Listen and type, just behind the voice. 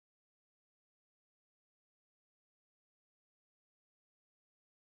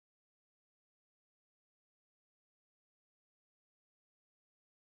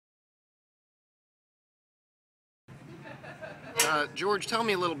George, tell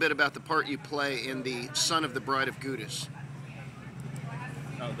me a little bit about the part you play in The Son of the Bride of Gootis.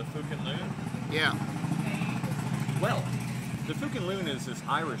 Oh, the Fookin Loon? Yeah. Well, the Fookin Loon is this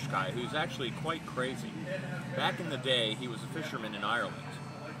Irish guy who's actually quite crazy. Back in the day, he was a fisherman in Ireland.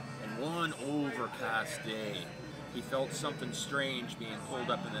 And one overcast day, he felt something strange being pulled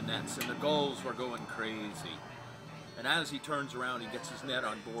up in the nets, and the gulls were going crazy. And as he turns around, he gets his net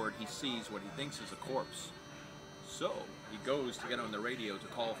on board, he sees what he thinks is a corpse. So, he goes to get on the radio to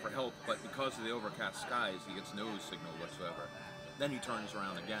call for help, but because of the overcast skies, he gets no signal whatsoever. Then he turns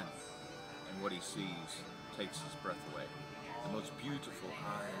around again, and what he sees takes his breath away. The most beautiful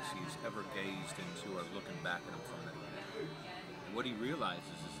eyes he's ever gazed into are looking back at him from the net. And what he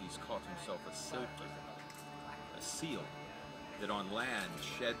realizes is he's caught himself a silky, a seal, that on land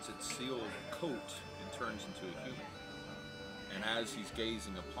sheds its seal coat and turns into a human. And as he's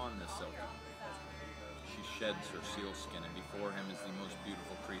gazing upon this silky, she sheds her sealskin, and before him is the most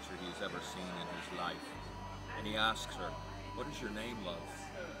beautiful creature he has ever seen in his life. And he asks her, "What is your name, love?"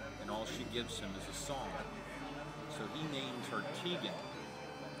 And all she gives him is a song. So he names her Tegan,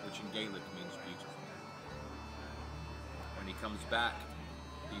 which in Gaelic means beautiful. When he comes back,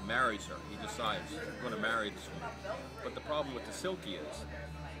 he marries her. He decides, I'm going to marry this woman. But the problem with the Silky is,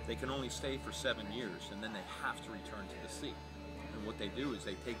 they can only stay for 7 years, and then they have to return to the sea. And what they do is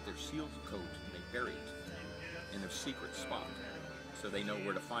they take their seal's coat and they bury it in a secret spot. So they know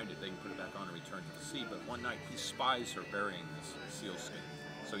where to find it. They can put it back on and return to the sea. But one night, he spies her burying this seal skin,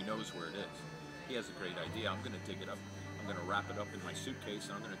 so he knows where it is. He has a great idea. I'm going to dig it up. I'm going to wrap it up in my suitcase,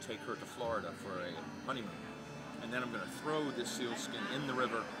 and I'm going to take her to Florida for a honeymoon. And then I'm going to throw this seal skin in the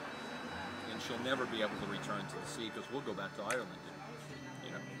river, and she'll never be able to return to the sea because we'll go back to Ireland,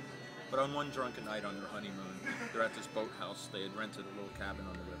 you know. But on one drunken night on their honeymoon, they're at this boathouse. They had rented a little cabin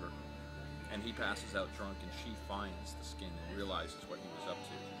on the river, and he passes out drunk, and she finds the skin and realizes what he was up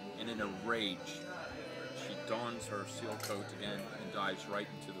to. And in a rage, she dons her seal coat again and dives right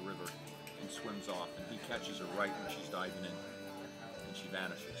into the river and swims off, and he catches her right when she's diving in, and she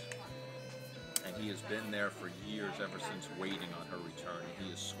vanishes. And he has been there for years, ever since, waiting on her return, and he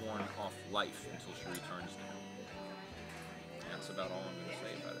has sworn off life until she returns to him. And that's about all I'm going to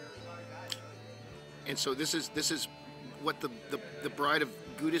say about it. And so this is what the Bride of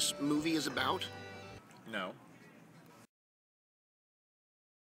Gootis movie is about? No.